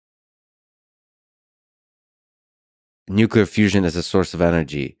nuclear fusion is a source of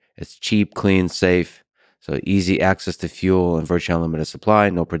energy. It's cheap, clean, safe. So easy access to fuel and virtually unlimited supply,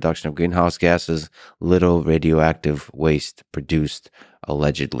 no production of greenhouse gases, little radioactive waste produced,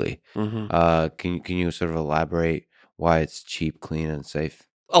 allegedly. Can you sort of elaborate why it's cheap, clean, and safe?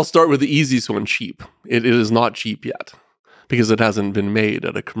 I'll start with the easiest one, cheap. It is not cheap yet because it hasn't been made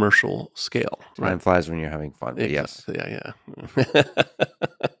at a commercial scale. Time flies when you're having fun. But yes. Yeah.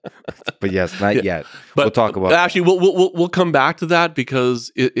 But yes, not yet. But we'll talk about actually we'll come back to that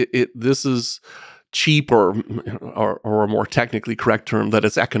because this is cheap or a more technically correct term that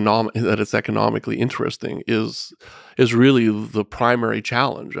it's economically interesting is really the primary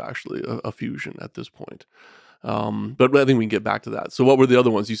challenge actually of fusion at this point. But I think we can get back to that. So what were the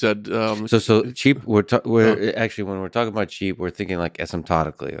other ones you said? So cheap. We're actually, when we're talking about cheap, we're thinking like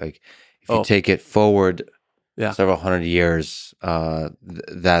asymptotically. Like if you take it forward several hundred years,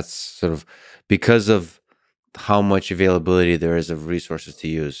 that's sort of because of how much availability there is of resources to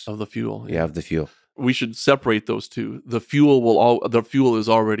use of the fuel. Yeah, of the fuel. We should separate those two. The fuel is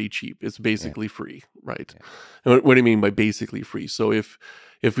already cheap. It's basically free, right? Yeah. What do you mean by basically free? So if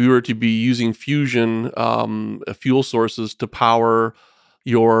we were to be using fusion fuel sources to power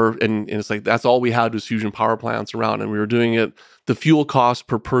and it's like that's all we had was fusion power plants around, and we were doing it. The fuel cost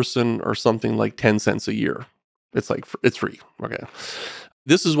per person or something like 10 cents a year. It's like it's free. Okay.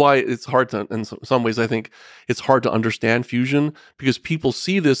 This is why it's hard to, in some ways, I think it's hard to understand fusion because people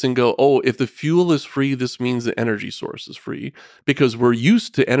see this and go, oh, if the fuel is free, this means the energy source is free because we're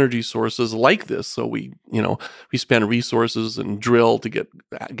used to energy sources like this. So we spend resources and drill to get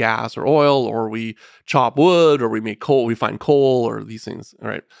gas or oil, or we chop wood, or we make coal, we find coal or these things. All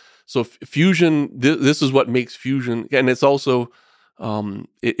right. So fusion, this is what makes fusion. And it's also,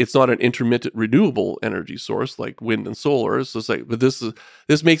 it's not an intermittent renewable energy source like wind and solar. So it's like, but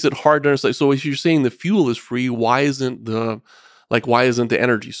this makes it hard to understand. So if you're saying the fuel is free, why isn't the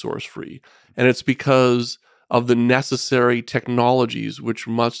energy source free? And it's because of the necessary technologies which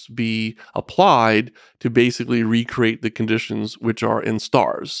must be applied to basically recreate the conditions which are in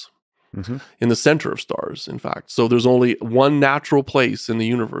stars. In the center of stars, in fact. So there's only one natural place in the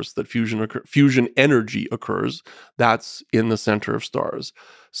universe that fusion energy occurs. That's in the center of stars.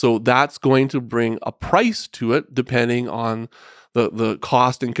 So that's going to bring a price to it, depending on the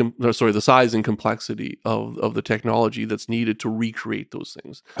cost and the size and complexity of the technology that's needed to recreate those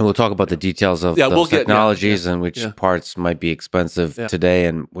things. And we'll talk about the details of those technologies and which parts might be expensive today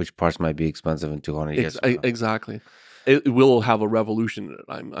and which parts might be expensive in 200 years. Exactly. It will have a revolution in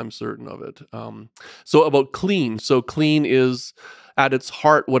it. I'm certain of it. So about clean. So clean is, at its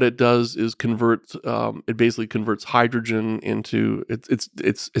heart, what it does is it basically converts hydrogen into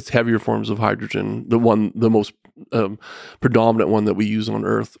it's heavier forms of hydrogen. The most predominant one that we use on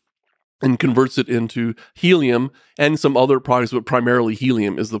Earth, and converts it into helium and some other products, but primarily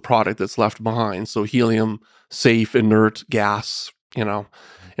helium is the product that's left behind. So helium, safe, inert gas.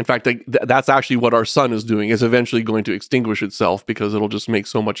 In fact, that's actually what our sun is doing. It's eventually going to extinguish itself because it'll just make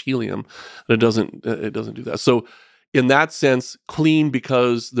so much helium that it doesn't do that. So in that sense, clean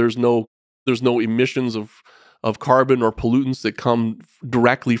because there's no emissions of carbon or pollutants that come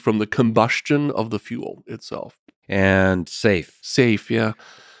directly from the combustion of the fuel itself. And safe. Safe, yeah.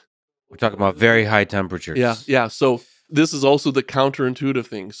 We're talking about very high temperatures. Yeah. So this is also the counterintuitive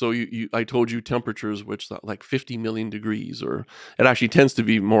thing. So I told you temperatures which like 50 million degrees, or it actually tends to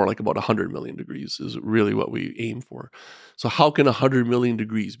be more like about 100 million degrees is really what we aim for. So how can 100 million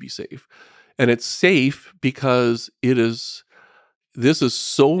degrees be safe? And it's safe because this is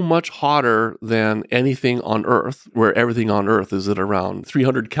so much hotter than anything on Earth, where everything on Earth is at around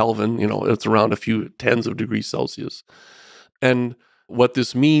 300 Kelvin. It's around a few tens of degrees Celsius. And what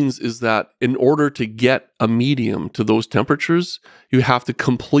this means is that in order to get a medium to those temperatures, you have to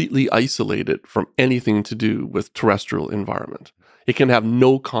completely isolate it from anything to do with terrestrial environment. It can have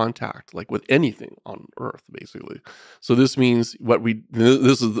no contact with anything on Earth, basically. So this means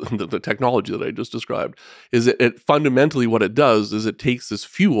this is the technology that I just described, is it fundamentally what it does is it takes this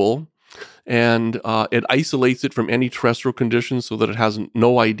fuel and it isolates it from any terrestrial conditions so that it has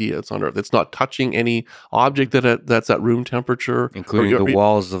no idea it's on Earth. It's not touching any object that's at room temperature. Including the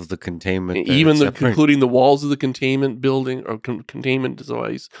walls of the containment. Including the walls of the containment building or containment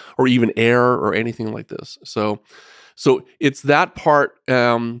device, or even air or anything like this. So it's that part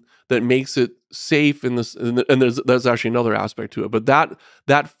that makes it safe in this, and there's actually another aspect to it, but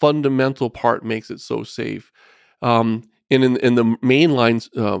that fundamental part makes it so safe. In the mainline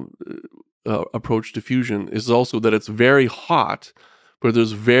approach to fusion is also that it's very hot, but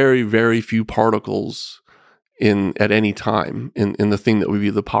there's very, very few particles at any time in the thing that would be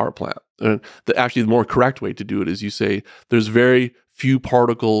the power plant. Actually, the more correct way to do it is you say there's very few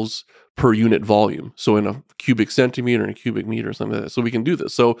particles per unit volume. So in a cubic centimeter and a cubic meter or something like that. So we can do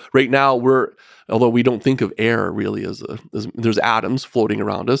this. So right now although we don't think of air really as there's atoms floating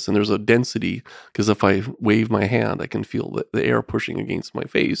around us and there's a density, because if I wave my hand, I can feel the air pushing against my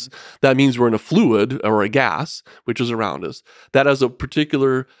face. That means we're in a fluid or a gas, which is around us. That has a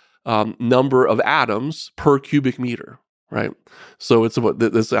particular number of atoms per cubic meter. Right. So it's about,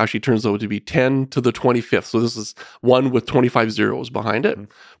 this actually turns out to be 10 to the 25th. So this is one with 25 zeros behind it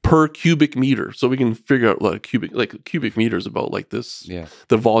per cubic meter. So we can figure out a cubic meter is about like this,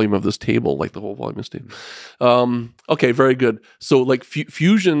 the volume of this table, like the whole volume of this table. Okay, very good. So like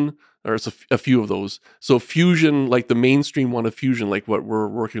fusion, or it's a few of those. So fusion, like the mainstream one of fusion, like what we're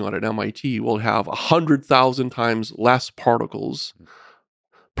working on at MIT, will have 100,000 times less particles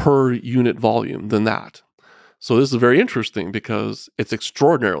per unit volume than that. So this is very interesting because it's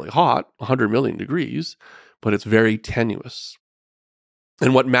extraordinarily hot, 100 million degrees, but it's very tenuous.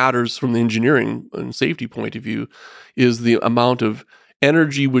 And what matters from the engineering and safety point of view is the amount of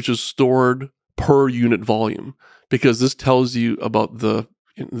energy which is stored per unit volume, because this tells you about the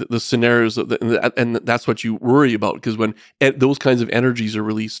scenarios and that's what you worry about, because when those kinds of energies are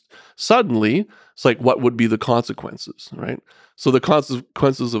released suddenly, it's like, what would be the consequences, right? So the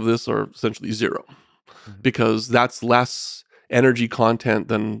consequences of this are essentially zero, because that's less energy content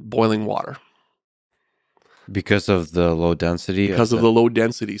than boiling water. Because of the low density? Because of the low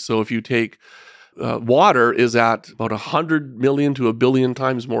density. So if you take water is at about 100 million to 1 billion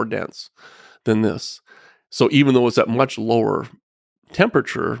times more dense than this. So even though it's at much lower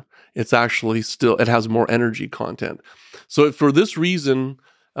temperature, it's actually it has more energy content. So for this reason,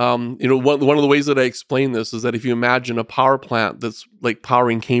 one of the ways that I explain this is that if you imagine a power plant that's like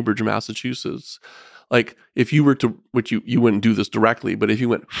powering Cambridge, Massachusetts, like if you were to, which you wouldn't do this directly, but if you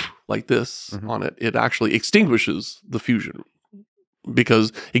went like this on it, it actually extinguishes the fusion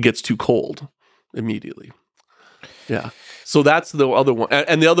because it gets too cold immediately. Yeah. So that's the other one.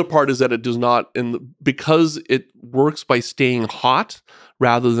 And the other part is that it does not, because it works by staying hot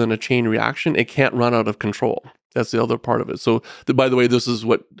rather than a chain reaction, it can't run out of control. That's the other part of it. So, by the way, this is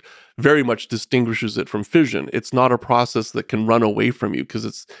what very much distinguishes it from fission. It's not a process that can run away from you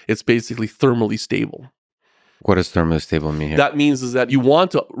because it's basically thermally stable. What does thermally stable mean here? That means is that you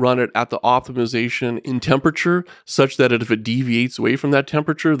want to run it at the optimization in temperature such that if it deviates away from that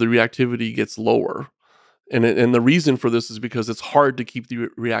temperature, the reactivity gets lower. And the reason for this is because it's hard to keep the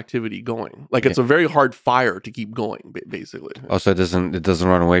reactivity going. Like it's a very hard fire to keep going, basically. Oh, so it doesn't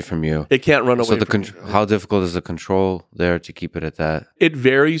run away from you. It can't run away. So from you. How difficult is the control there to keep it at that? It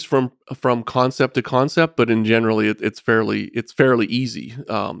varies from concept to concept, but in generally, it's fairly easy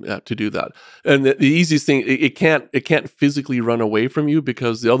to do that. And the easiest thing, it can't physically run away from you,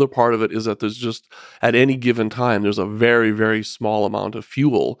 because the other part of it is that there's just at any given time there's a very, very small amount of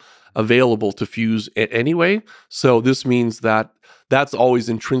fuel available to fuse it anyway. So this means that that's always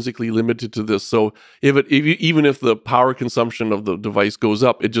intrinsically limited to this. So even if the power consumption of the device goes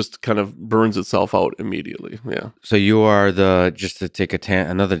up, it just kind of burns itself out immediately. Yeah. So you are just to take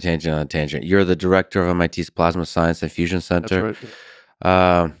another tangent on a tangent, you're the director of MIT's Plasma Science and Fusion Center. That's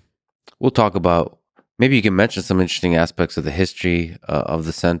right. We'll talk about, maybe you can mention some interesting aspects of the history of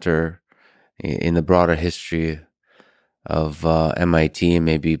the center in the broader history of MIT, and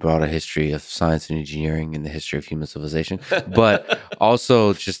maybe broader history of science and engineering in the history of human civilization, but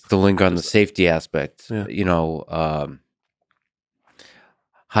also just to link on the safety aspect. Yeah.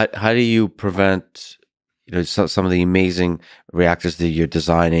 How do you prevent some of the amazing reactors that you're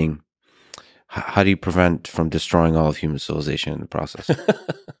designing? How do you prevent from destroying all of human civilization in the process?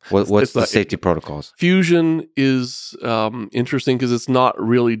 What's the safety protocols? Fusion is interesting because it's not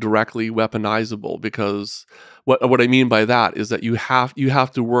really directly weaponizable, because what I mean by that is that you have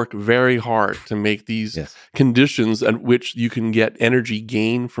to work very hard to make these conditions at which you can get energy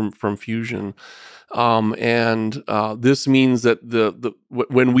gain from fusion. This means that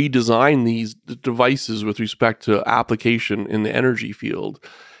when we design these devices with respect to application in the energy field,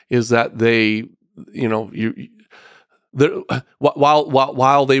 is that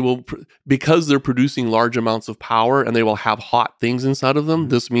while they will, because they're producing large amounts of power and they will have hot things inside of them,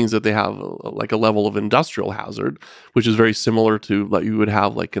 this means that they have a level of industrial hazard, which is very similar to like you would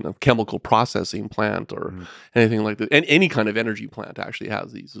have like in a chemical processing plant or anything like that. And any kind of energy plant actually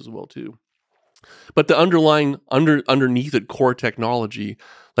has these as well too. But the underlying underneath it core technology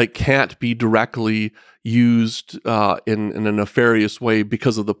like can't be directly used in a nefarious way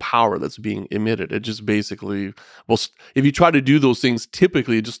because of the power that's being emitted. It just basically, well, if you try to do those things,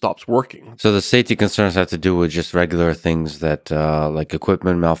 typically it just stops working. So the safety concerns have to do with just regular things that, like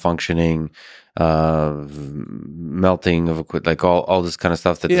equipment malfunctioning, melting of equipment, like all this kind of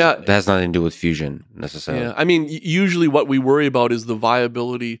stuff that, that has nothing to do with fusion necessarily. Yeah, I mean, usually what we worry about is the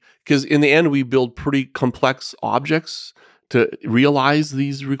viability, because in the end we build pretty complex objects to realize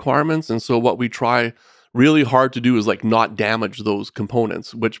these requirements, and so what we try really hard to do is like not damage those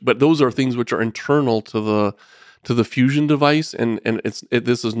components. But those are things which are internal to the fusion device, and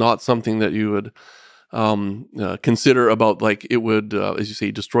this is not something that you would consider about, like it would, as you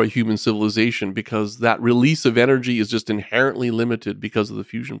say, destroy human civilization, because that release of energy is just inherently limited because of the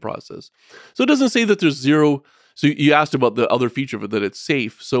fusion process. So it doesn't say that there's zero. So you asked about the other feature of it, that it's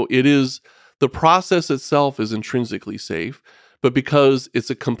safe. So it is, the process itself is intrinsically safe, but because it's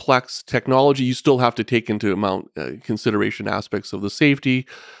a complex technology, you still have to take into consideration aspects of the safety.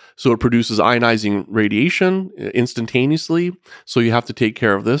 So it produces ionizing radiation instantaneously. So you have to take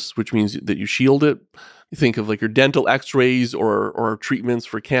care of this, which means that you shield it. You think of like your dental x-rays or treatments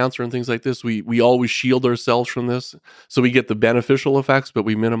for cancer and things like this. We always shield ourselves from this. So we get the beneficial effects, but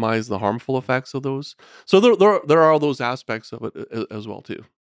we minimize the harmful effects of those. So there are all those aspects of it as well too.